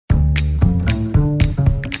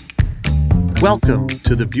Welcome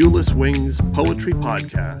to the Viewless Wings Poetry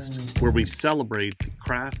Podcast, where we celebrate the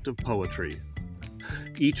craft of poetry.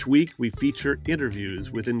 Each week, we feature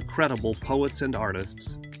interviews with incredible poets and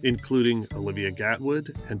artists, including Olivia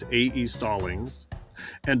Gatwood and A.E. Stallings,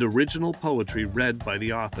 and original poetry read by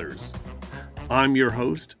the authors. I'm your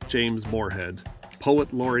host, James Moorhead,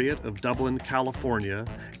 Poet Laureate of Dublin, California,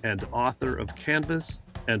 and author of Canvas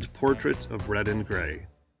and Portraits of Red and Gray.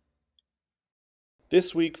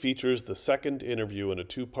 This week features the second interview in a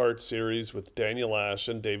two-part series with Daniel Ash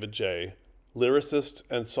and David J., lyricists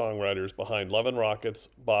and songwriters behind Love and Rockets,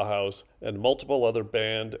 Bauhaus, and multiple other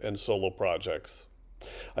band and solo projects.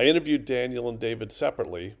 I interviewed Daniel and David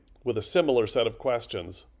separately with a similar set of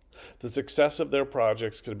questions. The success of their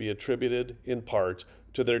projects can be attributed, in part,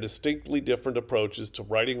 to their distinctly different approaches to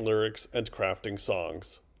writing lyrics and crafting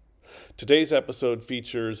songs. Today's episode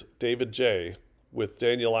features David J., with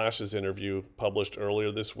Daniel Ash's interview published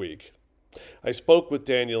earlier this week. I spoke with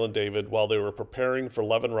Daniel and David while they were preparing for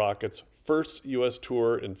Love and Rockets' first U.S.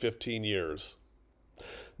 tour in 15 years.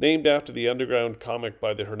 Named after the underground comic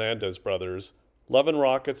by the Hernandez brothers, Love and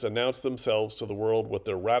Rockets announced themselves to the world with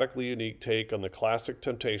their radically unique take on the classic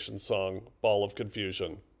Temptations song, Ball of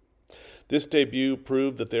Confusion. This debut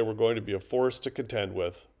proved that they were going to be a force to contend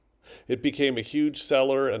with. It became a huge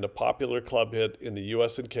seller and a popular club hit in the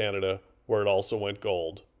U.S. and Canada, where it also went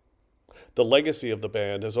gold. The legacy of the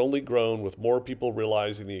band has only grown with more people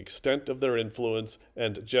realizing the extent of their influence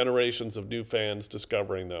and generations of new fans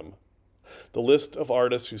discovering them. The list of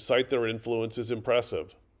artists who cite their influence is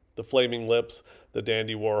impressive. The Flaming Lips, the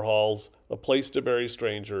Dandy Warhols, A Place to Bury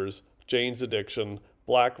Strangers, Jane's Addiction,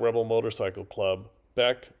 Black Rebel Motorcycle Club,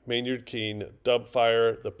 Beck, Maynard Keen,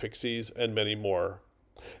 Dubfire, the Pixies, and many more.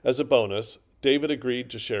 As a bonus, David agreed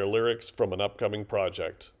to share lyrics from an upcoming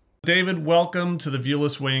project. David, welcome to the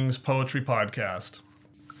Viewless Wings Poetry Podcast.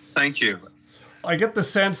 Thank you. I get the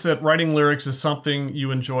sense that writing lyrics is something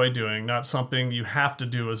you enjoy doing, not something you have to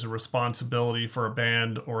do as a responsibility for a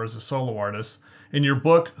band or as a solo artist. In your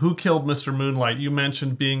book, Who Killed Mr. Moonlight, you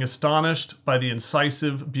mentioned being astonished by the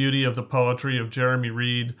incisive beauty of the poetry of Jeremy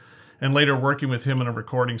Reed and later working with him in a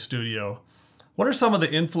recording studio. What are some of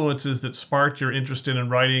the influences that sparked your interest in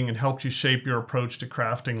writing and helped you shape your approach to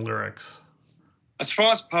crafting lyrics? As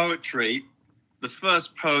far as poetry, the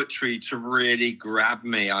first poetry to really grab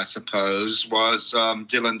me, I suppose, was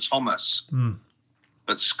Dylan Thomas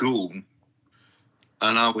at school.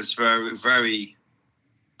 And I was very, very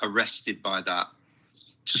arrested by that,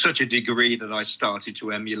 to such a degree that I started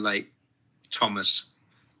to emulate Thomas.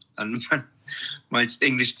 And my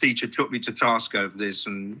English teacher took me to task over this,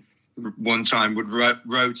 and one time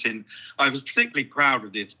wrote in, I was particularly proud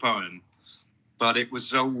of this poem, but it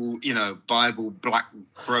was all, Bible, black,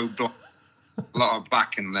 crow, black, a lot of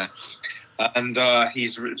black in there. And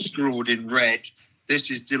he's scrawled in red, "This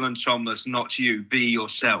is Dylan Thomas, not you, be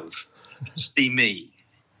yourself, see me."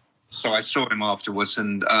 So I saw him afterwards,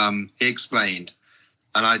 and he explained,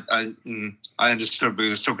 and I understood what he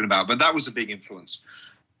was talking about, but that was a big influence.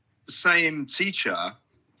 The same teacher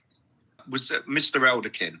was Mr.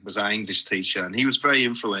 Elderkin, was our English teacher, and he was very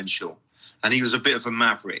influential. And he was a bit of a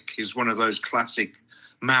maverick. He was one of those classic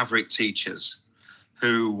maverick teachers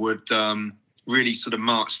who would really sort of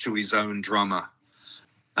march to his own drummer.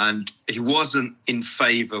 And he wasn't in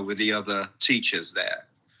favor with the other teachers there.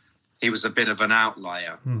 He was a bit of an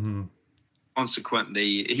outlier. Mm-hmm.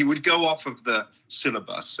 Consequently, he would go off of the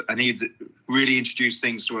syllabus and he'd really introduce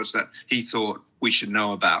things to us that he thought we should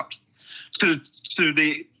know about. To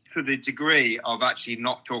the degree of actually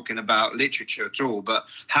not talking about literature at all, but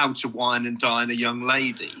how to wine and dine a young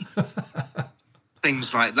lady.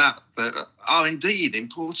 Things like that are indeed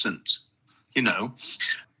important,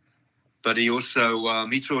 But he also,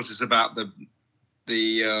 he taught us about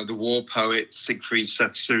the war poets, Siegfried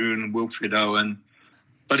Sassoon, Wilfred Owen.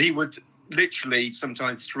 But he would literally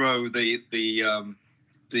sometimes throw the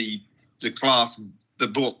class, the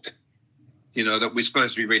book, that we're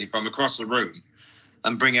supposed to be reading from, across the room,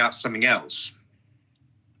 and bring out something else,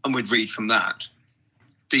 and we'd read from that,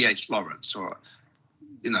 D.H. Lawrence, or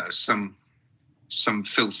some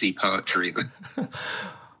filthy poetry that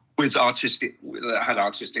had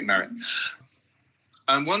artistic merit.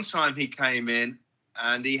 And one time he came in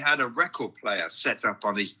and he had a record player set up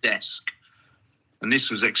on his desk, and this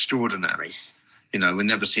was extraordinary. We'd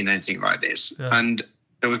never seen anything like this. Yeah. And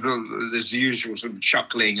there's the usual sort of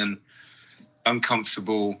chuckling and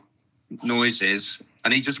uncomfortable noises.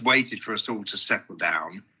 And he just waited for us all to settle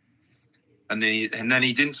down. And then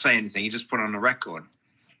he didn't say anything. He just put on a record.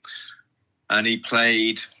 And he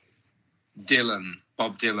played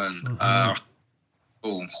Bob Dylan.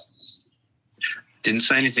 Mm-hmm. Didn't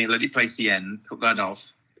say anything. Let it play to the end. Took that off.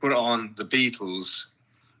 Put it on the Beatles,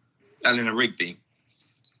 Eleanor Rigby,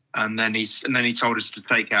 and then he told us to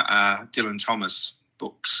take out our Dylan Thomas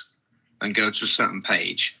books and go to a certain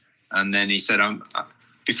page. And then he said,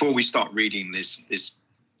 before we start reading this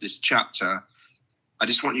chapter, I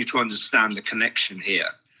just want you to understand the connection here.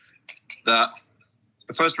 That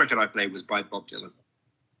the first record I played was by Bob Dylan,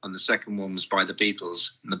 and the second one was by the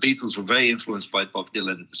Beatles. And the Beatles were very influenced by Bob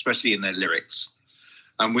Dylan, especially in their lyrics.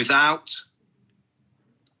 And without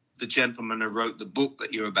the gentleman who wrote the book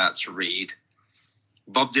that you're about to read,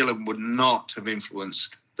 Bob Dylan would not have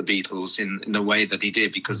influenced the Beatles in the way that he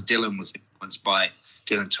did, because Dylan was influenced by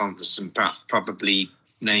Dylan Thomas and probably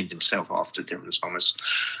named himself after Dylan Thomas.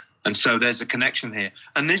 And so there's a connection here.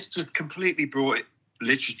 And this just completely brought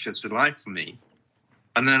literature to life for me.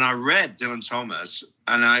 And then I read Dylan Thomas,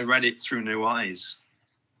 and I read it through new eyes,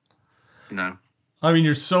 you know. I mean,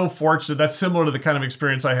 you're so fortunate. That's similar to the kind of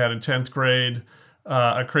experience I had in 10th grade.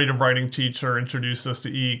 A creative writing teacher introduced us to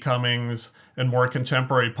E. Cummings and more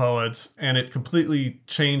contemporary poets, and it completely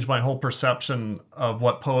changed my whole perception of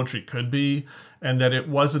what poetry could be, and that it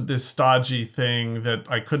wasn't this stodgy thing that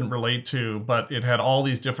I couldn't relate to, but it had all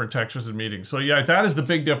these different textures and meanings. So yeah, that is the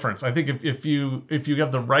big difference. I think if you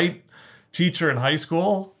have the right teacher in high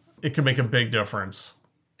school, it can make a big difference.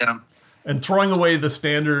 Yeah. And throwing away the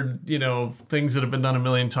standard, things that have been done a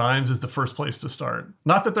million times is the first place to start.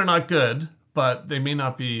 Not that they're not good, but they may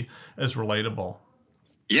not be as relatable.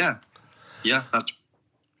 Yeah.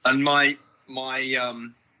 And my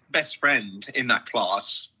best friend in that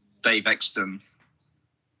class, Dave Exton,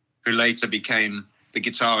 who later became the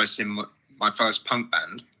guitarist in my first punk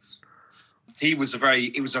band, he was a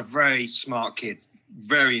very smart kid,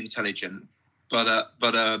 very intelligent, but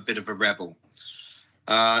a bit of a rebel.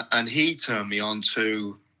 And he turned me on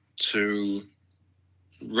to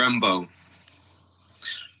Rimbaud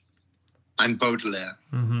and Baudelaire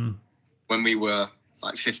when we were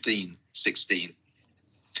like 15, 16.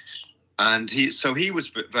 And he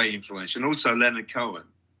was very influential, and also Leonard Cohen.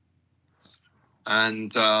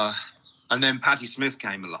 And then Patti Smith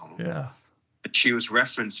came along. Yeah. And she was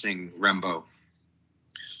referencing Rimbaud.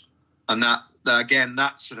 And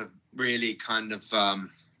that sort of really kind of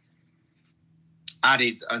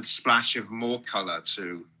added a splash of more color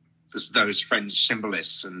to those French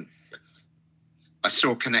symbolists. And I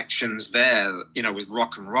saw connections there, with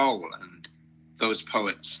rock and roll and those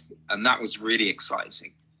poets. And that was really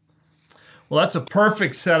exciting. Well, that's a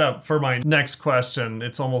perfect setup for my next question.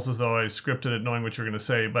 It's almost as though I scripted it knowing what you're going to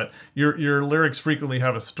say, but your lyrics frequently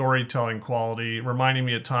have a storytelling quality, reminding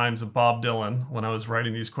me at times of Bob Dylan. When I was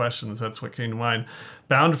writing these questions, that's what came to mind.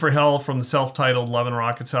 Bound for Hell from the self-titled Love and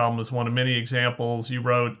Rockets album is one of many examples. You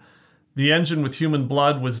wrote, "The engine with human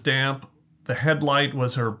blood was damp. The headlight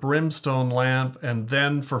was her brimstone lamp. And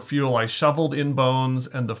then for fuel I shoveled in bones,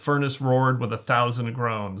 and the furnace roared with 1,000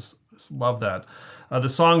 groans." Love that. The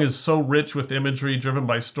song is so rich with imagery driven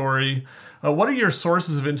by story. What are your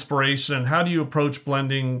sources of inspiration, and how do you approach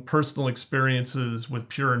blending personal experiences with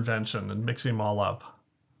pure invention and mixing them all up?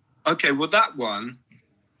 Okay, well, that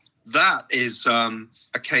is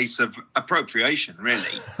a case of appropriation,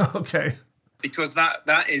 really. Okay. Because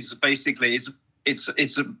that is basically,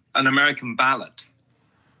 it's an American ballad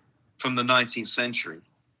from the 19th century.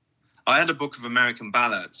 I had a book of American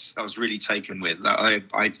ballads I was really taken with that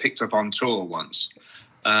I picked up on tour once.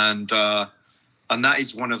 And that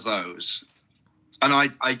is one of those. And I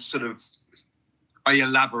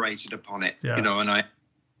elaborated upon it, yeah.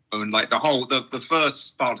 And like the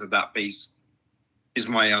first part of that piece is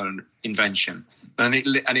my own invention. And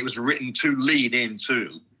it was written to lead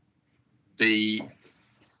into the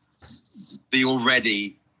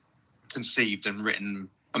already conceived and written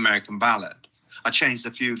American ballad. I changed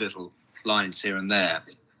a few little lines here and there,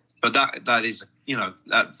 but that is,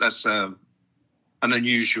 that's an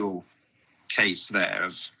unusual case there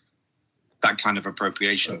of that kind of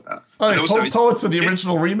appropriation. Poets are the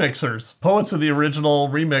original remixers. Poets are the original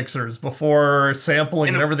remixers before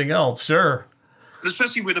sampling and everything else. Sure,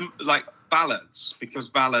 especially with like ballads, because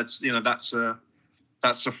ballads, that's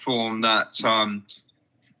a form that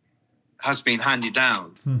has been handed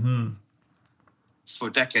down for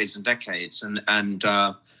decades and decades, and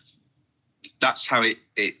that's how it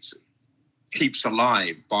keeps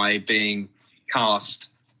alive, by being cast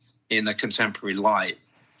in a contemporary light,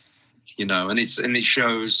 and it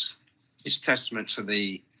shows, it's testament to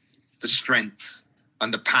the strength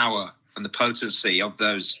and the power and the potency of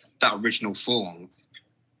that original form,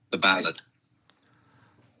 the ballad.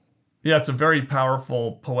 Yeah, it's a very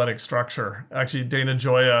powerful poetic structure. Actually, Dana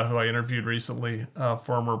Gioia, who I interviewed recently,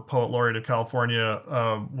 former poet laureate of California,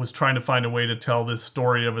 was trying to find a way to tell this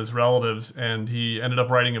story of his relatives, and he ended up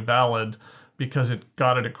writing a ballad because it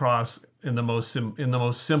got it across in the most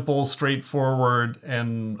simple, straightforward,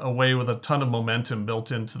 and a way with a ton of momentum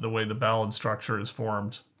built into the way the ballad structure is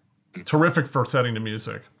formed. Terrific for setting the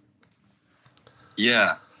music.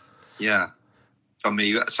 Yeah, yeah. For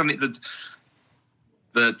me, something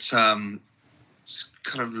that kind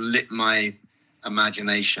of lit my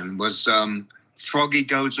imagination was Froggy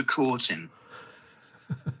Goes a Courting,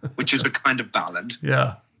 which is a kind of ballad.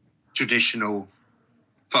 Yeah. Traditional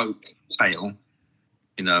folk tale,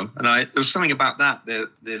 you know. And there was something about that, the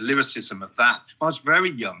lyricism of that. I was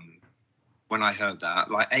very young when I heard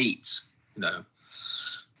that, like 8, you know.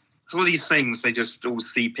 All these things, they just all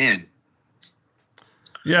seep in.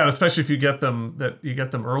 Yeah, especially if you get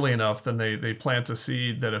them early enough, then they plant a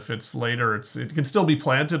seed that if it's later, it can still be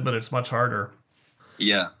planted, but it's much harder.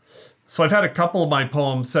 Yeah. So I've had a couple of my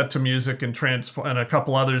poems set to music and a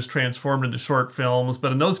couple others transformed into short films,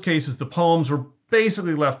 but in those cases, the poems were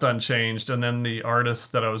basically left unchanged, and then the artists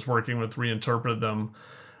that I was working with reinterpreted them.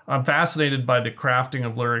 I'm fascinated by the crafting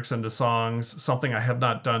of lyrics into songs, something I have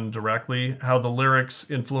not done directly, how the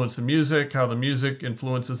lyrics influence the music, how the music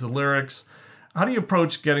influences the lyrics. How do you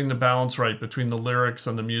approach getting the balance right between the lyrics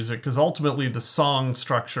and the music? Because ultimately the song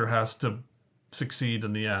structure has to succeed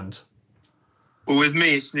in the end. Well, with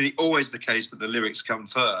me, it's nearly always the case that the lyrics come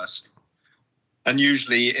first, and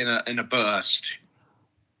usually in a burst,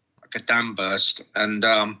 like a dam burst, and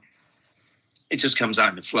it just comes out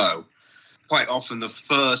in the flow. Quite often, the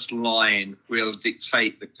first line will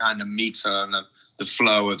dictate the kind of meter and the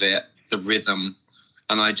flow of it, the rhythm,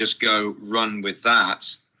 and I just go run with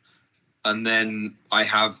that, and then I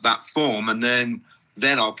have that form, and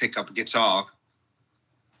then I'll pick up a guitar.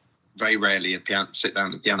 Very rarely a piano, sit down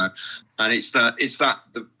at the piano, and it's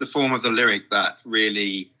the form of the lyric that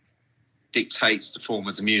really dictates the form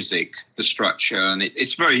of the music, the structure, and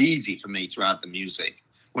it's very easy for me to add the music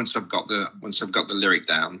once I've got the lyric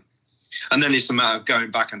down, and then it's a matter of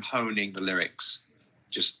going back and honing the lyrics,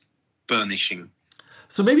 just burnishing.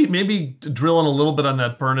 So maybe drill in a little bit on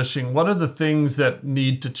that burnishing. What are the things that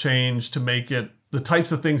need to change to make it, the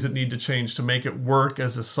types of things that need to change to make it work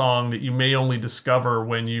as a song that you may only discover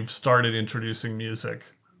when you've started introducing music?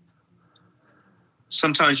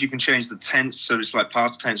 Sometimes you can change the tense, so it's like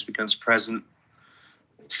past tense becomes present,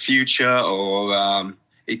 future, or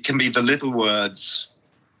it can be the little words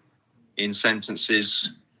in sentences,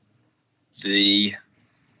 the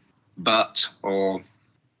but or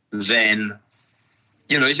then.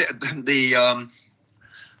 You know, the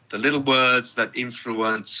little words that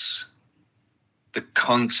influence the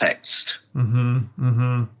context. Mm-hmm.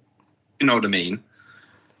 Mm-hmm. You know what I mean?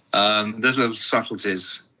 There's little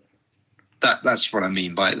subtleties. That's what I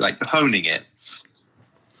mean by like honing it.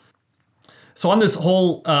 So on this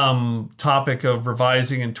whole topic of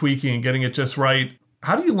revising and tweaking and getting it just right,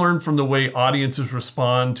 how do you learn from the way audiences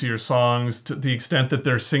respond to your songs, to the extent that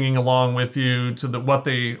they're singing along with you, to what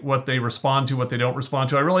they respond to, what they don't respond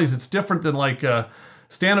to? I realize it's different than like a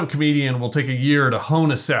stand-up comedian will take a year to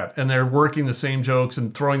hone a set, and they're working the same jokes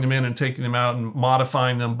and throwing them in and taking them out and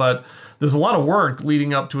modifying them. But there's a lot of work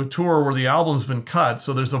leading up to a tour where the album's been cut,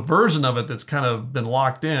 so there's a version of it that's kind of been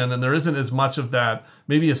locked in, and there isn't as much of that.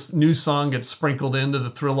 Maybe a new song gets sprinkled into the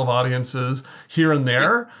thrill of audiences here and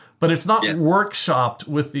there. But it's not workshopped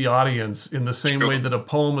with the audience in the same way that a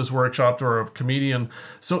poem is workshopped or a comedian.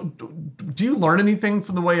 So do you learn anything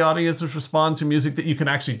from the way audiences respond to music that you can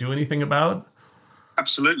actually do anything about?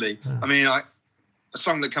 Absolutely. Yeah. I mean, a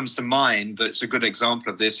song that comes to mind that's a good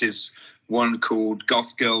example of this is one called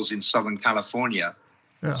Goth Girls in Southern California.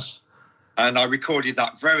 Yeah. And I recorded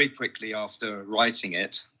that very quickly after writing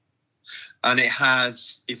it. And it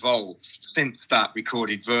has evolved since that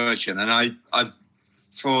recorded version. And I've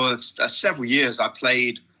for several years, I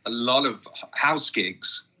played a lot of house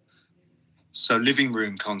gigs, so living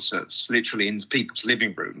room concerts, literally in people's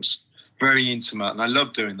living rooms, very intimate, and I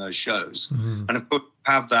love doing those shows. Mm-hmm. And of course,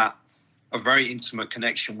 have a very intimate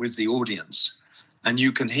connection with the audience, and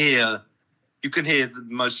you can hear the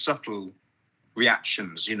most subtle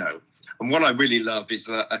reactions, you know. And what I really love is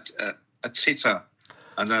a titter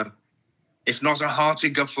and if not a hearty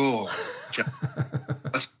guffaw.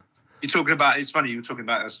 You're talking about, it's funny, you're talking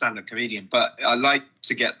about a stand-up comedian, but I like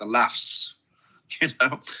to get the laughs, you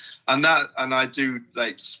know, and I do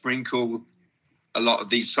like sprinkle a lot of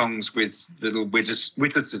these songs with little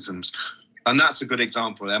witticisms, and that's a good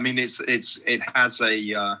example. I mean, it has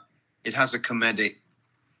a comedic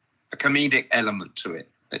element to it,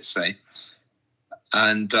 let's say,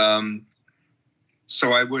 And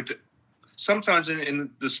so I would sometimes in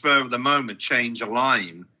the spur of the moment change a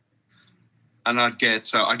line, and I'd get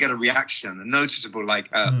a reaction, a noticeable, like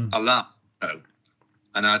a laugh,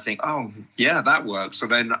 and I think, oh yeah, that works. So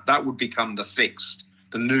then that would become the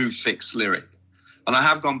new fixed lyric. And I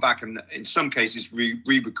have gone back and in some cases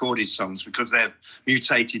re-recorded songs because they've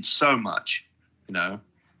mutated so much. There's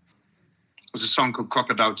a song called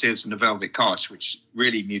Crocodile Tears and the Velvet Cars, which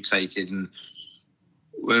really mutated, and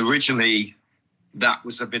originally that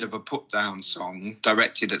was a bit of a put-down song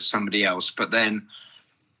directed at somebody else, but then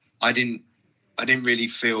I didn't really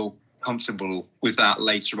feel comfortable with that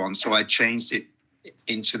later on, so I changed it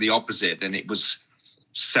into the opposite, and it was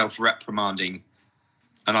self-reprimanding,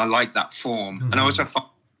 and I like that form. And I also felt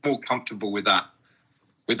more comfortable with that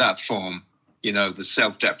form, the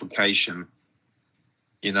self-deprecation,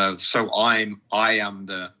 so I am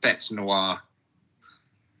the bête noire,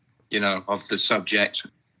 of the subject.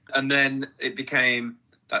 And then it became,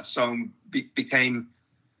 that song became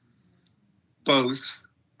both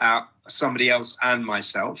somebody else and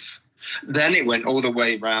myself. Then it went all the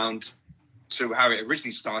way around to how it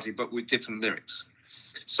originally started, but with different lyrics.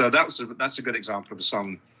 So that's a good example of a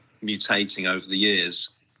song mutating over the years.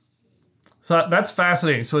 So that's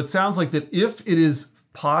fascinating. So it sounds like that if it is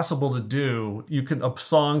possible to do, a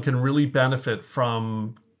song can really benefit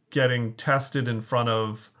from getting tested in front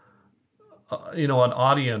of an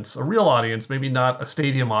audience, a real audience, maybe not a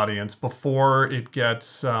stadium audience, before it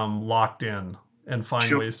gets locked in, and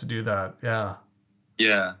find ways to do that.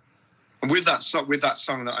 Yeah. And with that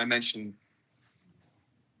song that I mentioned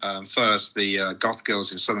first, the Goth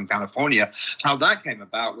Girls in Southern California, how that came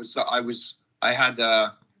about was that I had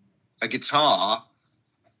a guitar.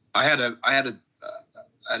 I had an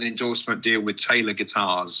endorsement deal with Taylor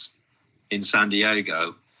Guitars in San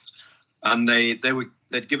Diego, and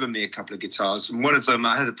they'd given me a couple of guitars, and one of them,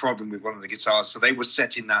 I had a problem with one of the guitars, so they were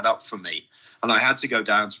setting that up for me, and I had to go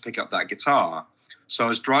down to pick up that guitar. So I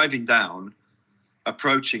was driving down,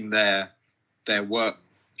 approaching their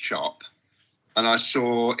workshop, and I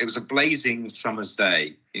saw, it was a blazing summer's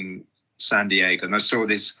day in San Diego, and I saw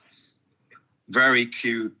this very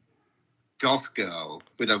cute goth girl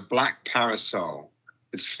with a black parasol,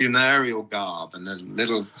 with funereal garb and a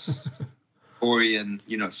little Orient,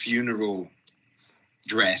 funeral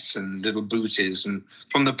dress and little booties, and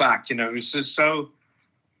from the back, it was just so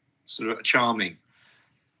sort of charming.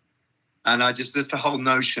 And there's the whole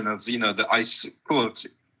notion of, that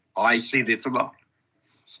I see this a lot.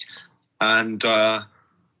 And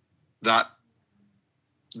that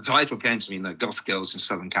title came to me, Goth Girls in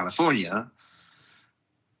Southern California.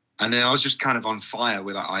 And then I was just kind of on fire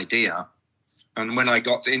with that idea. And when I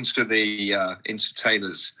got into Taylor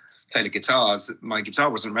Guitars, my guitar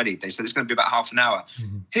wasn't ready. They said, it's going to be about half an hour.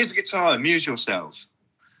 Here's the guitar, amuse yourself.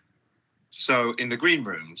 So in the green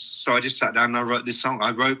rooms, so I just sat down and I wrote this song.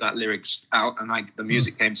 I wrote that lyrics out, and the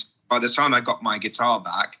music came. By the time I got my guitar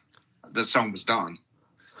back, the song was done.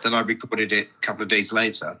 Then I recorded it a couple of days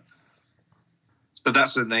later. So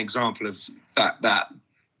that's an example of that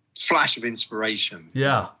flash of inspiration.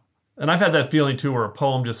 Yeah. And I've had that feeling too, where a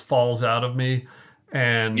poem just falls out of me,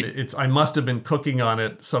 and I must have been cooking on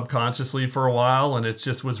it subconsciously for a while, and it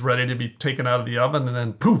just was ready to be taken out of the oven, and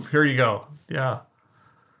then poof, here you go. Yeah.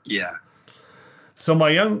 Yeah. So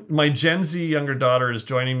my Gen Z younger daughter is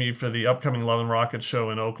joining me for the upcoming Love and Rockets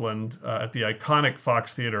show in Oakland at the iconic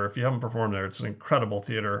Fox Theater. If you haven't performed there, it's an incredible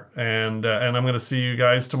theater. And I'm going to see you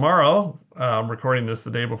guys tomorrow. I'm recording this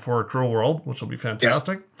the day before Cruel World, which will be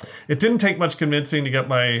fantastic. Yes. It didn't take much convincing to get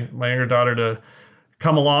my younger daughter to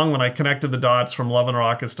come along when I connected the dots from Love and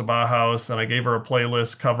Rockets to Bauhaus, and I gave her a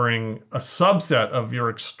playlist covering a subset of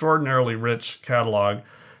your extraordinarily rich catalog.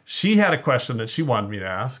 She had a question that she wanted me to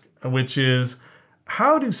ask, which is,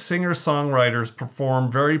 how do singer-songwriters perform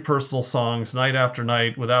very personal songs night after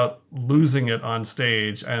night without losing it on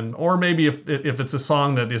stage? Or maybe if it's a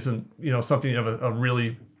song that isn't, something you have a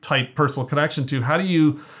really tight personal connection to, how do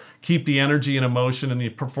you keep the energy and emotion in the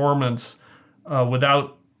performance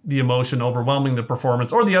without the emotion overwhelming the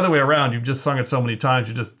performance? Or the other way around, you've just sung it so many times,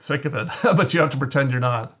 you're just sick of it, but you have to pretend you're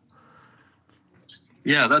not.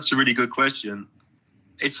 Yeah, that's a really good question.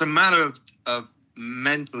 It's a matter of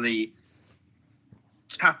mentally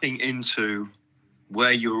tapping into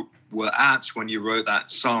where you were at when you wrote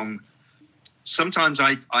that song. Sometimes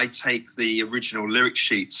I take the original lyric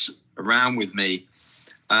sheets around with me,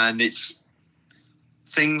 and it's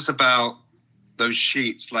things about those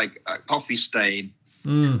sheets, like a coffee stain,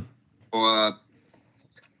 or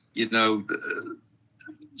just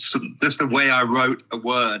the way I wrote a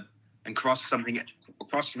word and crossed one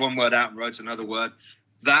word out and wrote another word.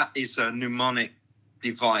 That is a mnemonic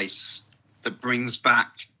device that brings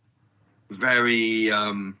back very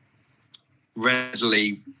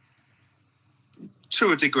readily,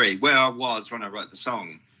 to a degree, where I was when I wrote the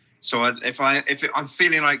song. So if I'm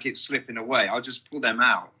feeling like it's slipping away, I'll just pull them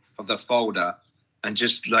out of the folder and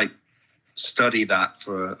just like study that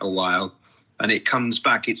for a while, and it comes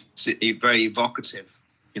back. It's very evocative,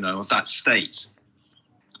 of that state.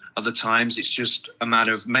 Other times it's just a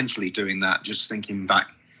matter of mentally doing that, just thinking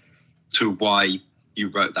back to why you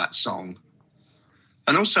wrote that song.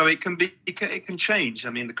 And also it can change. I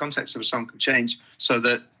mean, the context of a song can change, so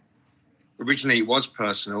that originally it was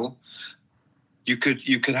personal. You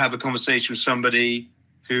could have a conversation with somebody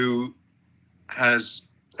who has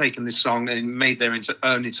taken this song and made their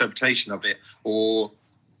own interpretation of it, or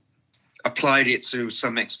applied it to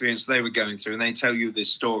some experience they were going through, and they tell you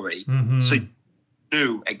this story. Mm-hmm. So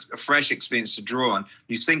a fresh experience to draw on.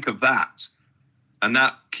 You think of that, and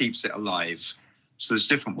that keeps it alive. So there's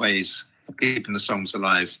different ways of keeping the songs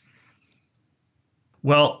alive.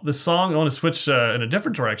 Well, the song, I want to switch in a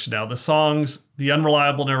different direction now. The songs, The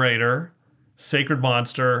Unreliable Narrator, Sacred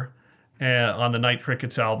Monster, on the Night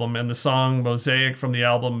Crickets album, and the song Mosaic from the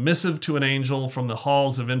album Missive to an Angel from the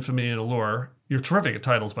Halls of Infamy and Allure, you're terrific at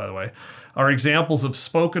titles, by the way, are examples of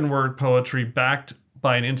spoken word poetry backed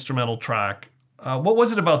by an instrumental track. What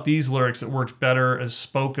was it about these lyrics that worked better as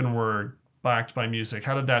spoken word backed by music?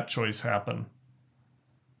 How did that choice happen?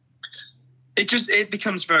 It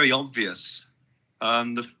becomes very obvious.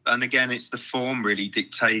 And again, it's the form really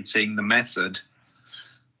dictating the method.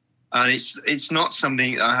 And it's not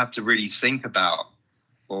something I have to really think about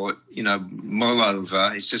or, mull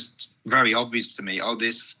over. It's just very obvious to me. Oh,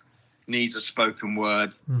 this needs a spoken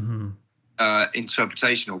word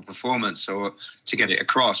interpretation or performance, or to get it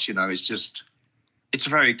across, it's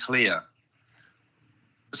very clear.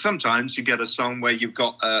 Sometimes you get a song where you've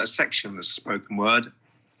got a section that's spoken word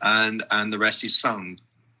and the rest is sung.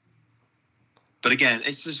 But again,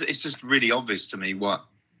 it's just really obvious to me what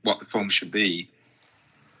the form should be.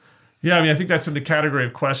 Yeah, I think that's in the category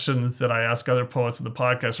of questions that I ask other poets in the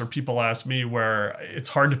podcast, or people ask me, where it's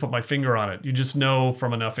hard to put my finger on it. You just know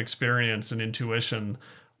from enough experience and intuition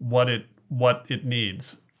what it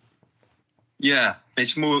needs. Yeah,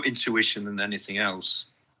 it's more intuition than anything else.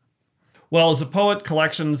 Well, as a poet,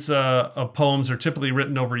 collections of poems are typically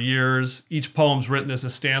written over years. Each poem's written as a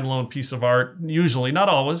standalone piece of art, usually, not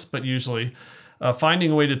always, but usually.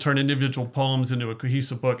 Finding a way to turn individual poems into a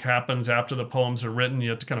cohesive book happens after the poems are written. You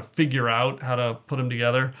have to kind of figure out how to put them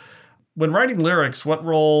together. When writing lyrics, what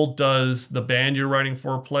role does the band you're writing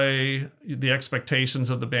for play? The expectations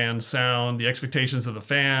of the band's sound, the expectations of the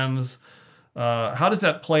fans. How does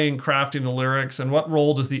that play in crafting the lyrics? And what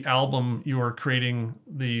role does the album you are creating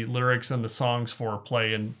the lyrics and the songs for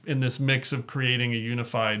play in this mix of creating a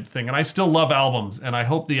unified thing? And I still love albums, and I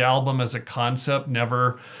hope the album as a concept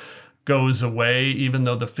never goes away, even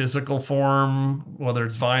though the physical form, whether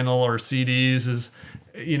it's vinyl or CDs, is,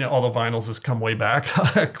 although vinyls has come way back,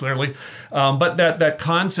 clearly. But that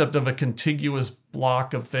concept of a contiguous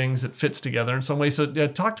block of things that fits together in some way. So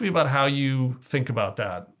talk to me about how you think about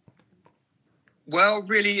that. Well,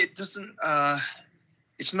 really, it doesn't,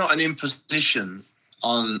 it's not an imposition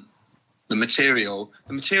on the material.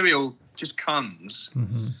 The material just comes.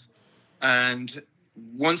 Mm-hmm. And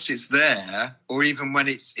once it's there, or even when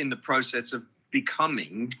it's in the process of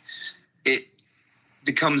becoming, it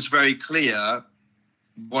becomes very clear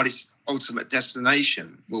what its ultimate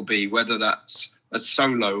destination will be, whether that's a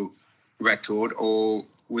solo record or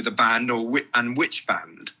with a band, and which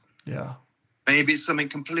band. Yeah. Maybe it's something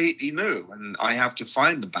completely new and I have to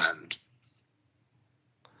find the band,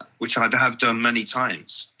 which I have done many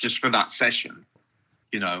times just for that session,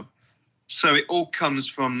 So it all comes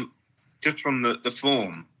from the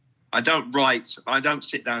form. I don't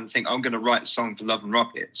sit down and think, I'm going to write a song for Love and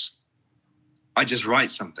Rockets. I just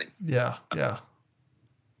write something. Yeah.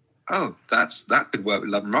 Oh, that could work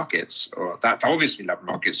with Love and Rockets, or that's obviously Love and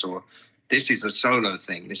Rockets, or this is a solo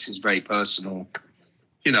thing. This is very personal,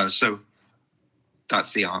 so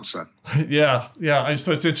that's the answer. Yeah.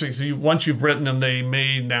 So it's interesting. So once you've written them, they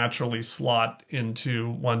may naturally slot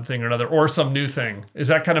into one thing or another, or some new thing. Is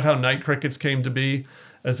that kind of how Night Crickets came to be,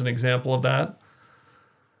 as an example of that?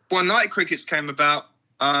 Well, Night Crickets came about,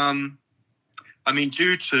 due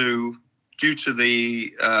to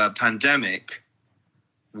the pandemic,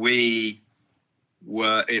 we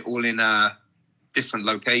were all in different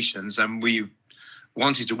locations, and we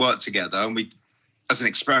wanted to work together. And we, as an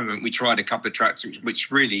experiment, we tried a couple of tracks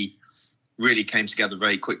which really, really came together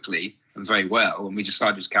very quickly and very well, and we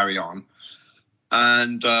decided to carry on.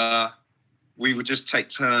 And we would just take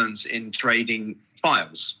turns in trading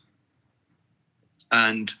files.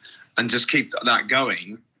 and just keep that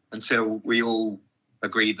going until we all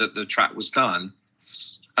agreed that the track was done.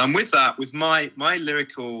 And with that, with my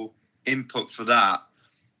lyrical input for that,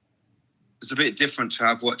 it's a bit different to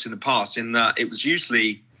I've worked in the past, in that it was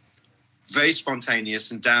usually very spontaneous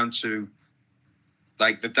and down to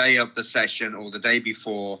like the day of the session or the day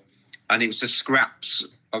before, and it was just scraps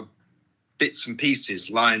of bits and pieces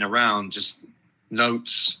lying around, just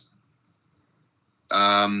notes,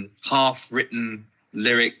 half-written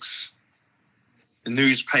lyrics,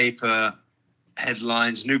 newspaper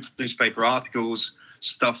headlines, newspaper articles,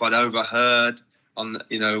 stuff I'd overheard on,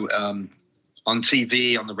 on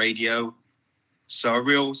TV, on the radio. So a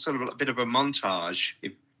real sort of a bit of a montage,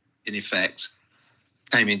 in effect,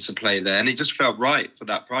 came into play there, and it just felt right for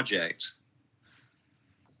that project.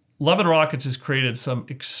 Love and Rockets has created some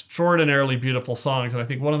extraordinarily beautiful songs, and I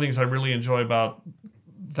think one of the things I really enjoy about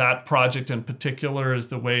that project in particular is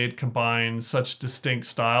the way it combines such distinct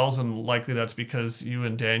styles, and likely that's because you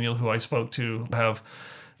and Daniel, who I spoke to, have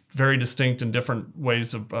very distinct and different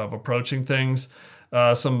ways of approaching things.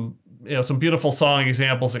 Some beautiful song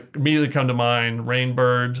examples that immediately come to mind: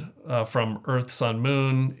 Rainbird from Earth, Sun,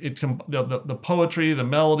 Moon. The poetry, the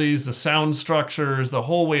melodies, the sound structures, the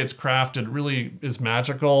whole way it's crafted really is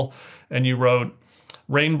magical. And you wrote,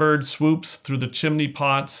 Rainbird swoops through the chimney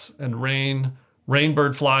pots and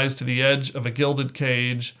Rainbird flies to the edge of a gilded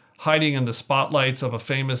cage, hiding in the spotlights of a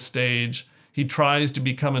famous stage. He tries to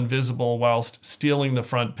become invisible whilst stealing the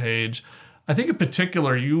front page. I think in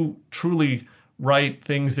particular, you truly write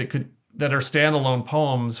things that are standalone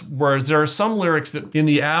poems, whereas there are some lyrics that in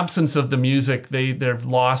the absence of the music, they've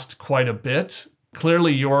lost quite a bit.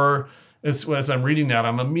 Clearly as I'm reading that,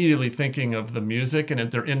 I'm immediately thinking of the music,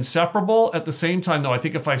 and they're inseparable. At the same time, though, I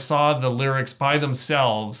think if I saw the lyrics by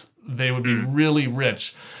themselves, they would be really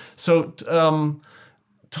rich. So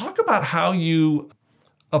talk about how you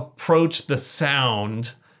approach the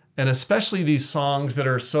sound, and especially these songs that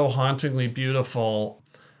are so hauntingly beautiful.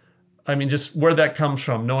 I mean, just where that comes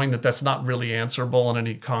from, knowing that that's not really answerable in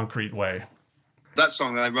any concrete way. That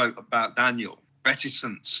song I wrote about Daniel,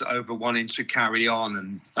 reticence over wanting to carry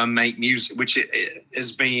on and make music, which it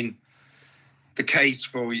has been the case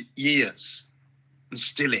for years and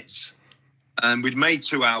still is. And we'd made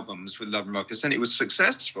 2 albums with Love and Rockets, and it was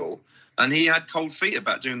successful. And he had cold feet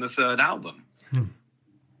about doing the 3rd album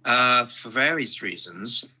for various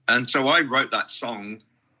reasons. And so I wrote that song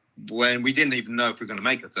when we didn't even know if we were going to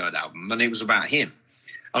make a 3rd album, and it was about him.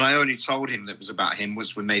 And I only told him that it was about him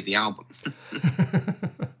once we made the album.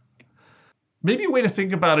 Maybe a way to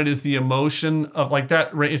think about it is the emotion of like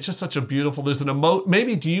that. It's just such a beautiful, there's an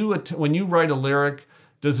maybe when you write a lyric,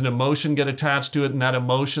 does an emotion get attached to it, and that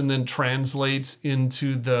emotion then translates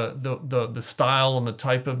into the style and the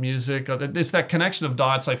type of music? It's that connection of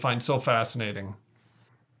dots I find so fascinating.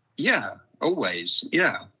 Yeah, always.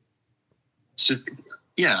 Yeah. So,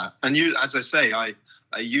 yeah. And as I say, I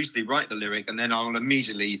usually write the lyric and then I'll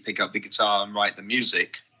immediately pick up the guitar and write the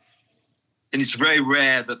music. And it's very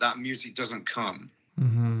rare that music doesn't come.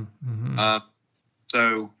 Mm-hmm, mm-hmm.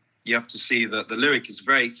 So you have to see that the lyric is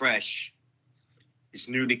very fresh. It's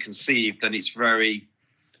newly conceived, and it's very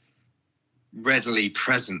readily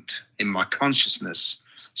present in my consciousness.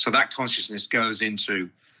 So that consciousness goes into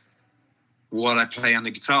what I play on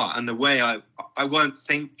the guitar, and the way I won't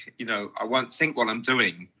think, I won't think what I'm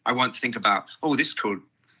doing. I won't think about,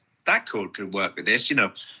 that chord could work with this.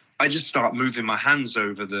 I just start moving my hands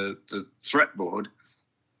over the fretboard,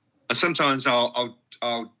 and sometimes I'll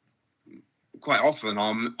quite often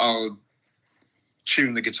I'll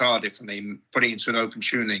tune the guitar differently, put it into an open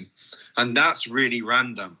tuning, and that's really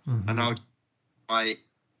random. Mm-hmm. And my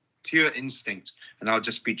pure instinct, and I'll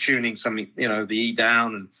just be tuning something, the E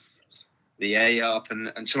down and the A up,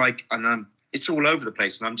 and it's all over the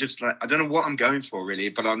place, and I'm just like, I don't know what I'm going for really,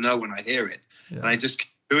 but I'll know when I hear it. Yeah. And I just keep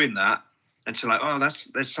doing that until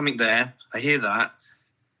there's something there. I hear that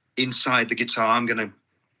inside the guitar. I'm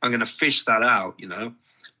gonna fish that out,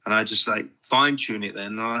 and I just like fine tune it.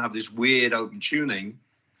 Then I'll have this weird open tuning,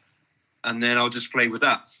 and then I'll just play with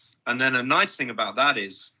that. And then a nice thing about that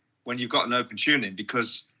is when you've got an open tuning,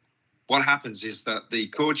 because what happens is that the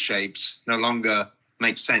chord shapes no longer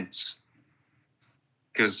make sense,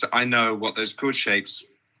 because I know what those chord shapes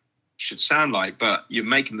should sound like, but you're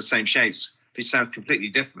making the same shapes. It sounds completely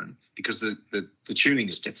different because the tuning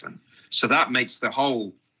is different. So that makes the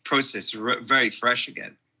whole process very fresh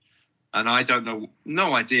again. And I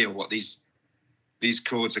no idea what these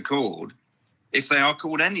chords are called, if they are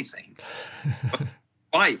called anything. But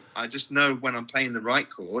I just know when I'm playing the right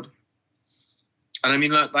chord. And I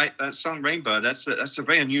mean, like that song Rainbow, that's a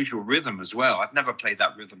very unusual rhythm as well. I've never played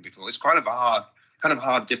that rhythm before. It's quite a hard kind of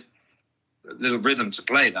hard little rhythm to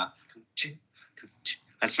play that,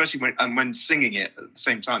 especially when singing it at the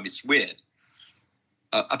same time. It's weird,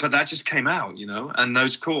 but that just came out, you know, and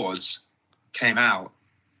those chords came out,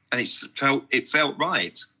 and it felt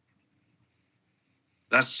right.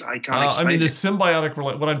 I can't explain. I mean, this symbiotic,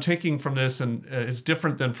 what I'm taking from this, and it's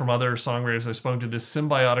different than from other songwriters I've spoken to, this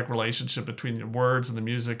symbiotic relationship between the words and the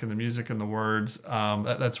music and the music and the words.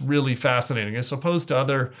 That's really fascinating, as opposed to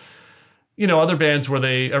other bands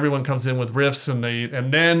where everyone comes in with riffs and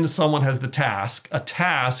then someone has a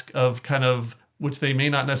task of kind of, which they may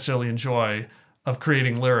not necessarily enjoy, of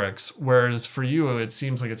creating lyrics. Whereas for you, it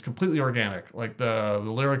seems like it's completely organic. Like the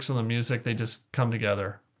lyrics and the music, they just come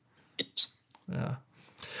together. Yeah.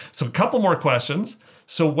 So a couple more questions.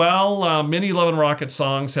 So while many Love and Rockets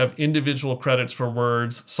songs have individual credits for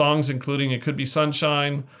words, songs including It Could Be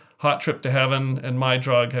Sunshine, Hot Trip to Heaven, and My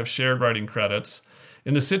Drug have shared writing credits.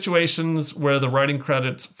 In the situations where the writing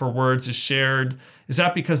credits for words is shared, is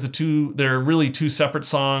that because they're really two separate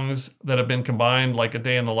songs that have been combined, like A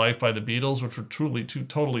Day in the Life by the Beatles, which were truly two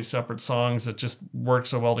totally separate songs that just work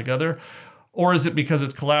so well together? Or is it because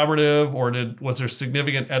it's collaborative, or was there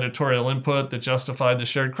significant editorial input that justified the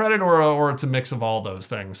shared credit, or it's a mix of all those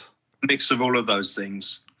things? Mix of all of those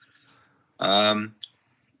things. And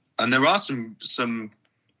there are some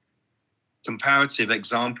comparative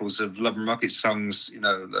examples of Love and Rockets songs, you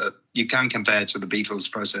know, that you can compare to the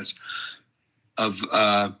Beatles process of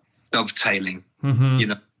dovetailing. Mm-hmm. You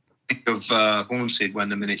know, think of Haunted, When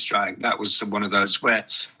the Minutes Drag. That was one of those where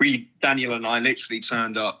Daniel and I literally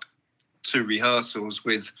turned up to rehearsals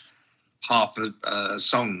with half a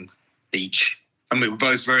song each, and we were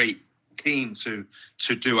both very keen to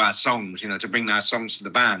do our songs, you know, to bring our songs to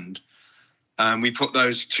the band. We put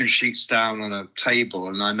those two sheets down on a table,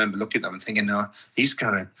 and I remember looking at them and thinking, "No, these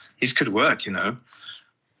could work," you know.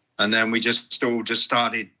 And then we just all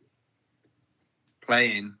started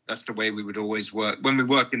playing. That's the way we would always work when we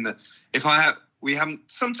work in the.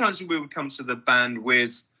 Sometimes we would come to the band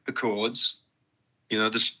with the chords. You know,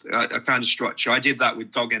 a kind of structure. I did that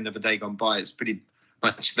with Dog End of a Day Gone By. It's pretty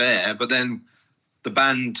much there. But then the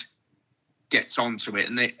band gets onto it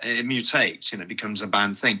and it mutates, you know, it becomes a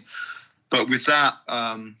band thing. But with that,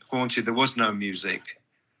 Haunted, there was no music.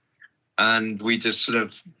 And we just sort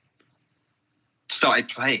of started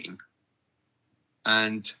playing.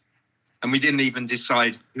 And we didn't even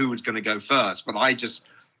decide who was going to go first. But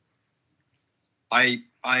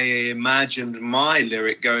I imagined my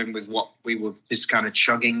lyric going with this kind of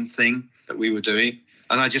chugging thing that we were doing.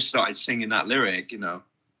 And I just started singing that lyric, you know.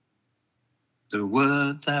 The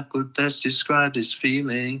word that would best describe this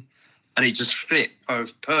feeling. And it just fit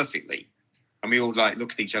perfectly. And we all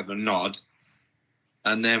look at each other and nod.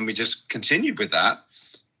 And then we just continued with that.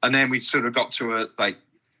 And then we sort of got to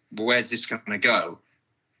where's this going to go?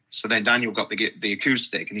 So then Daniel got the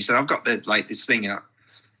acoustic and he said, I've got this thing out.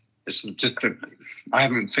 I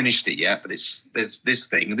haven't finished it yet, but there's this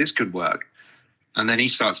thing. This could work. And then he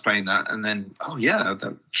starts playing that, and then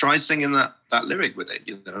try singing that lyric with it,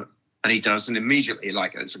 you know. And he does, and immediately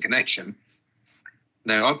there's a connection.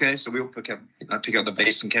 Now, okay, so we all pick up the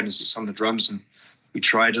bass, and Kevin's just on the drums, and we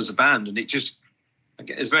tried as a band, and it's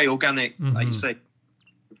very organic, mm-hmm. like you say,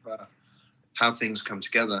 how things come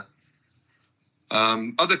together.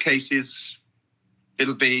 Other cases,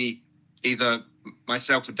 it'll be either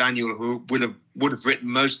myself or Daniel who would have written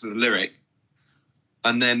most of the lyric,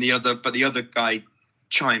 and then the other guy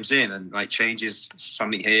chimes in and changes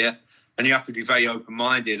something here, and you have to be very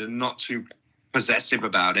open-minded and not too possessive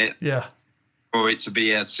about it. Yeah. For it to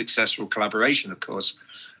be a successful collaboration, of course.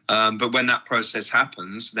 But when that process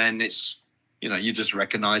happens, then it's, you're just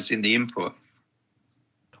recognizing the input.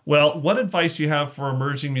 Well, what advice do you have for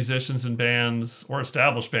emerging musicians and bands or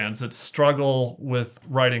established bands that struggle with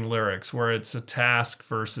writing lyrics, where it's a task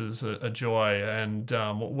versus a joy? And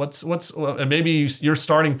and maybe your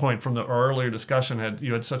starting point from the earlier discussion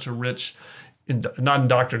you had such a rich, not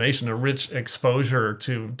indoctrination, a rich exposure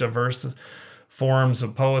to diverse forms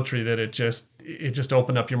of poetry that it just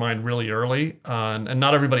opened up your mind really early, and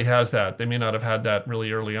not everybody has that. They may not have had that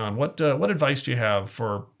really early on. What advice do you have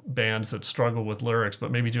for bands that struggle with lyrics but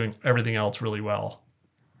maybe doing everything else really well?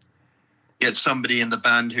 Get somebody in the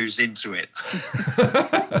band who's into it.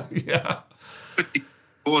 Yeah.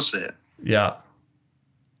 Force it. Yeah.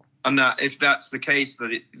 And that if that's the case,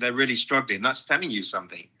 that they're really struggling, that's telling you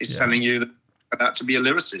something. It's telling you that to be a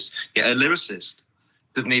lyricist. Get a lyricist.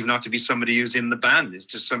 Doesn't even have to be somebody who's in the band. It's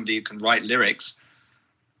just somebody who can write lyrics,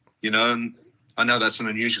 and I know that's an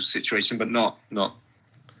unusual situation, but not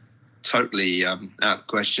totally out of the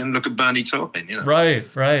question. Look at Bernie Taupin,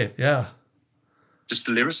 Right, yeah. Just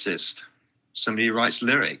a lyricist. somebody who writes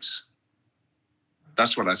lyrics.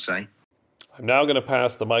 That's what I say. I'm now going to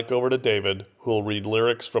pass the mic over to David, who will read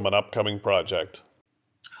lyrics from an upcoming project.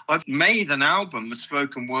 I've made an album of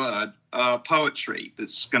spoken word poetry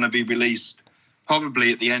that's going to be released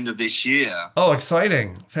probably at the end of this year. Oh,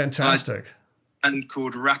 exciting. Fantastic. And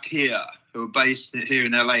called Rakir, who are based here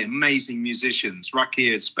in LA, amazing musicians.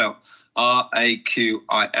 Rakir is spelled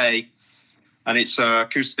Raqia. And it's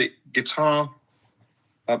acoustic guitar,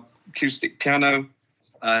 acoustic piano,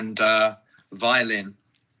 and violin.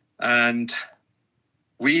 And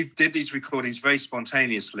we did these recordings very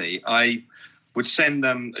spontaneously. I would send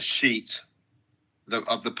them a sheet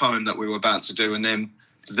of the poem that we were about to do, and then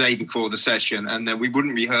the day before the session, and then we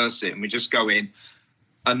wouldn't rehearse it, and we just go in,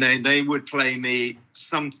 and then they would play me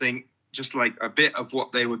something, just like a bit of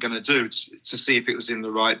what they were going to do to see if it was in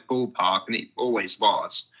the right ballpark, and it always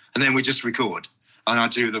was. And then we just record, and I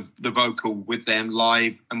do the vocal with them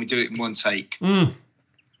live, and we do it in one take. And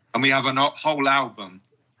we have a whole album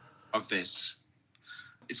of this.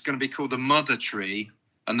 It's going to be called The Mother Tree.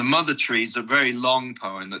 And The Mother Tree is a very long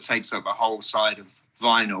poem that takes up a whole side of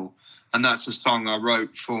vinyl. And that's a song I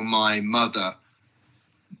wrote for my mother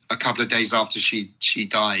a couple of days after she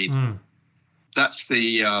died. That's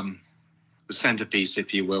the centerpiece,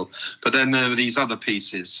 if you will. But then there were these other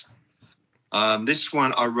pieces. This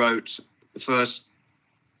one I wrote the first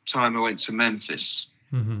time I went to Memphis.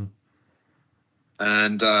 And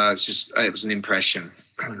it was an impression.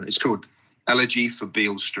 It's called Elegy for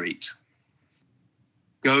Beale Street.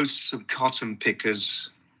 Ghosts of cotton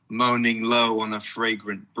pickers moaning low on a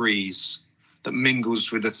fragrant breeze that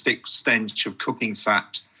mingles with a thick stench of cooking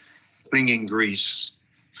fat, clinging grease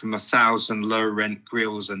from 1,000 low-rent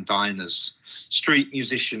grills and diners. Street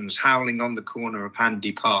musicians howling on the corner of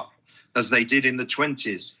Handy Park, as they did in the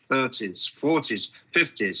 20s, 30s, 40s,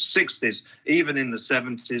 50s, 60s, even in the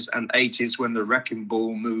 70s and 80s when the wrecking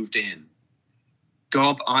ball moved in.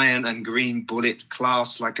 Gob iron and green bullet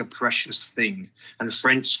classed like a precious thing, and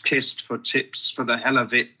French kissed for tips for the hell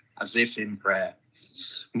of it, as if in prayer.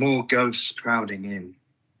 More ghosts crowding in.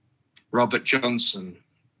 Robert Johnson,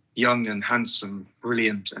 young and handsome,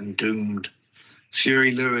 brilliant and doomed.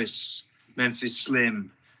 Fury Lewis, Memphis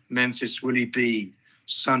Slim, Memphis Willie B,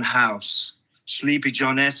 Son House, Sleepy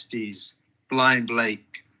John Estes, Blind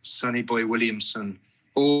Blake, Sonny Boy Williamson,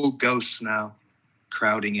 all ghosts now,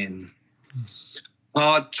 crowding in.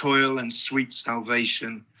 Hard toil and sweet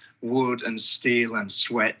salvation, wood and steel and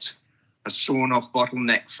sweat, a sawn-off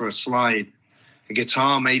bottleneck for a slide, a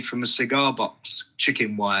guitar made from a cigar box,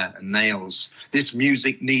 chicken wire and nails. This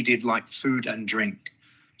music needed like food and drink,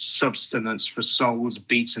 substance for souls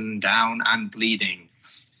beaten down and bleeding.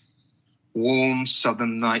 Warm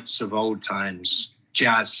southern nights of old times,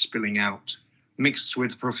 jazz spilling out, mixed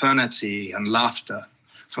with profanity and laughter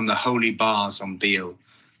from the holy bars on Beale.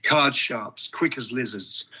 Card sharps, quick as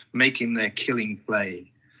lizards, making their killing play.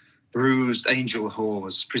 Bruised angel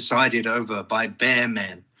whores, presided over by bear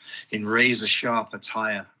men in razor-sharp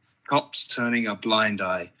attire. Cops turning a blind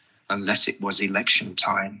eye, unless it was election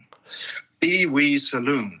time. Pee-wee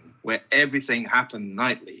Saloon, where everything happened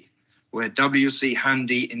nightly. Where W.C.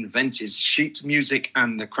 Handy invented sheet music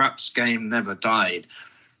and the craps game never died.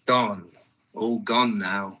 Gone, all gone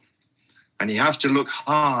now. And you have to look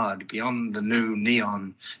hard beyond the new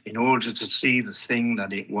neon in order to see the thing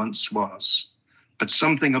that it once was. But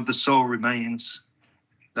something of the soul remains.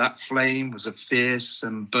 That flame was a fierce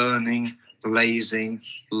and burning, blazing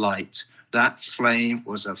light. That flame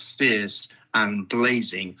was a fierce and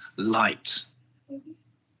blazing light.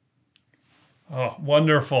 Oh,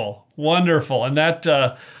 wonderful. Wonderful. And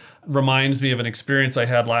that reminds me of an experience I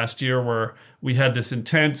had last year where we had this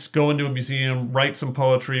intense go into a museum, write some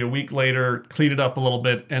poetry. A week later, clean it up a little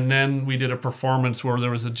bit. And then we did a performance where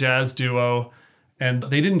there was a jazz duo and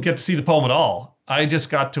they didn't get to see the poem at all. I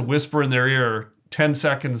just got to whisper in their ear 10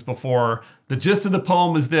 seconds before the gist of the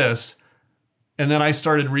poem is this. And then I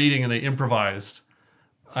started reading and they improvised.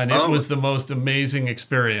 And it was the most amazing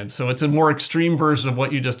experience. So it's a more extreme version of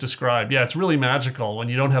what you just described. Yeah, it's really magical when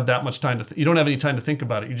you don't have that much time you don't have any time to think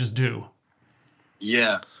about it. You just do.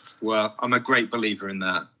 Yeah, well, I'm a great believer in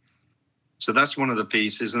that. So that's one of the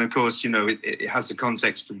pieces. And of course, it has the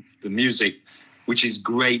context of the music, which is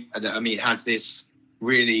great. I mean, it has this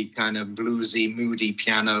really kind of bluesy, moody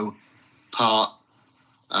piano part.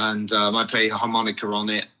 And I play a harmonica on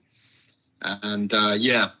it. And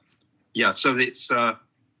so it's...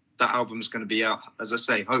 that album's going to be out, as I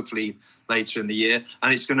say, hopefully later in the year.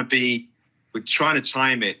 And it's going to be, we're trying to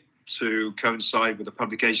time it to coincide with the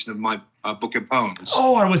publication of my book of poems.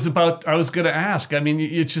 Oh, I was going to ask. I mean,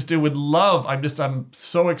 I'm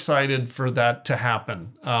so excited for that to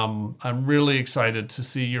happen. I'm really excited to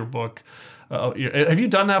see your book. Have you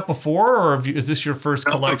done that before, or is this your first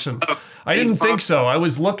collection? I didn't think so. I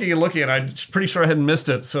was looking, and I'm pretty sure I hadn't missed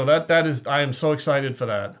it. So I am so excited for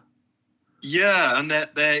that. Yeah, and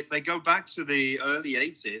they go back to the early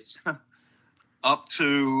 80s, up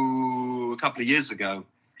to a couple of years ago.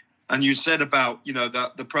 And you said about,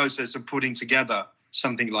 the process of putting together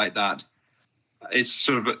something like that. It's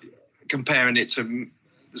sort of comparing it to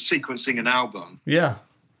sequencing an album. Yeah.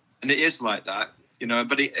 And it is like that,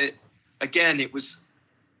 but it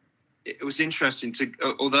was interesting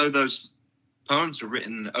although those poems were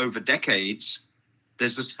written over decades,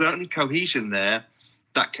 there's a certain cohesion there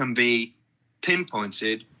that can be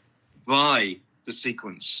pinpointed by the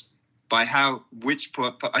sequence, by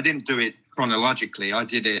I didn't do it chronologically, I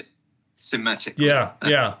did it thematically.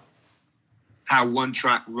 Yeah. How one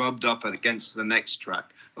track rubbed up against the next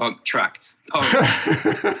track.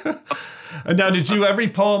 And now, did you every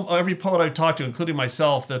poet I talked to, including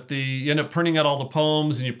myself, that you end up printing out all the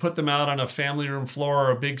poems and you put them out on a family room floor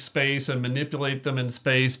or a big space and manipulate them in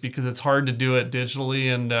space because it's hard to do it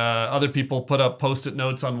digitally, and other people put up Post-it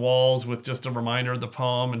notes on walls with just a reminder of the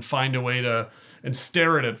poem and find a way to and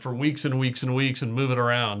stare at it for weeks and weeks and weeks and move it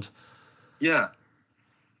around. Yeah.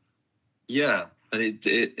 And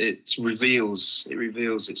it reveals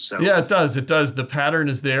itself. Yeah, it does. The pattern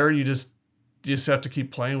is there. You just have to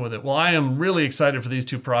keep playing with it. Well, I am really excited for these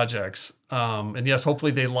two projects. And yes,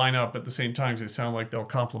 hopefully they line up at the same time because they sound like they'll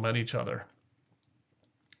complement each other.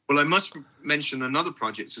 Well, I must mention another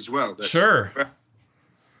project as well. That's sure.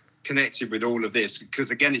 Connected with all of this, because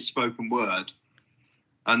again, it's spoken word.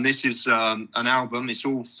 And this is an album. It's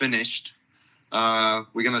all finished. We're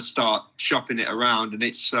going to start shopping it around, and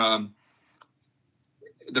it's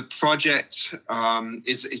the project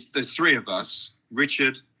is there's three of us: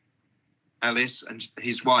 Richard Ellis and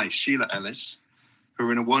his wife Sheila Ellis, who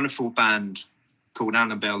are in a wonderful band called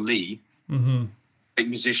Annabelle Lee. Mm-hmm. Great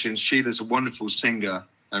musicians. Sheila's a wonderful singer,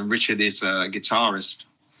 and Richard is a guitarist,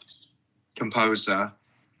 composer.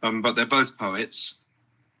 But they're both poets,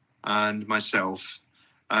 and myself.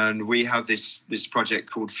 And we have this project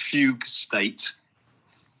called Fugue State.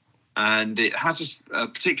 And it has a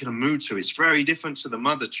particular mood to it. It's very different to the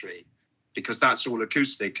Mother Tree, because that's all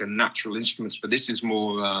acoustic and natural instruments. But this is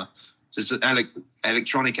more, there's an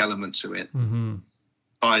electronic element to it. Mm-hmm.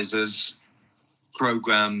 Visors,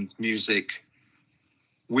 programmed music,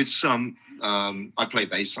 with some, I play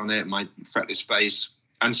bass on it, my fretless bass,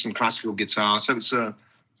 and some classical guitar. So it's a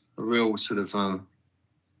real sort of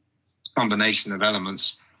combination of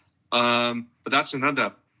elements. But that's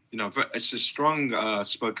another, it's a strong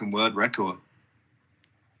spoken word record.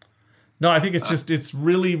 No, I think it's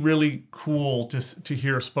really, really cool to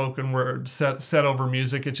hear spoken word set over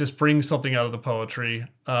music. It just brings something out of the poetry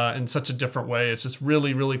in such a different way. It's just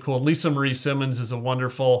really, really cool. Lisa Marie Simmons is a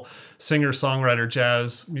wonderful singer, songwriter,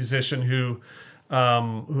 jazz musician who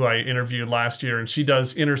I interviewed last year, and she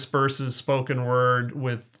intersperses spoken word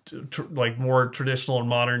with like more traditional and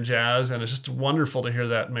modern jazz, and it's just wonderful to hear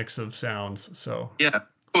that mix of sounds. So yeah,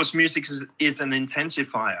 of course, music is an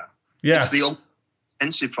intensifier. Yes, it's the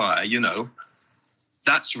intensifier.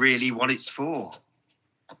 That's really what it's for.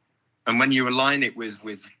 And when you align it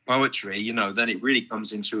with poetry, then it really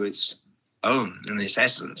comes into its own and its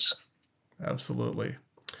essence. Absolutely.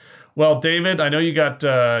 Well, David, I know you got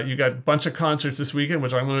a bunch of concerts this weekend,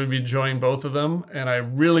 which I'm going to be enjoying both of them, and I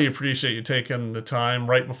really appreciate you taking the time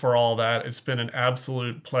right before all that. It's been an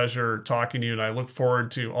absolute pleasure talking to you, and I look forward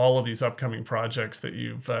to all of these upcoming projects that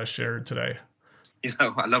you've shared today.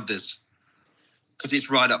 I love this because it's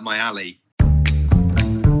right up my alley.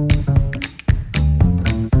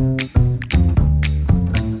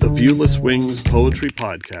 The Viewless Wings Poetry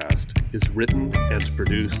Podcast is written and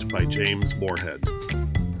produced by James Moorhead.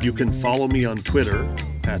 You can follow me on Twitter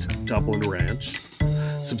at Dublin Ranch,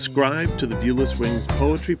 subscribe to the Viewless Wings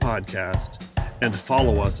Poetry Podcast, and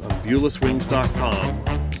follow us on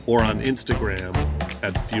viewlesswings.com or on Instagram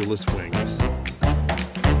at Viewless Wings.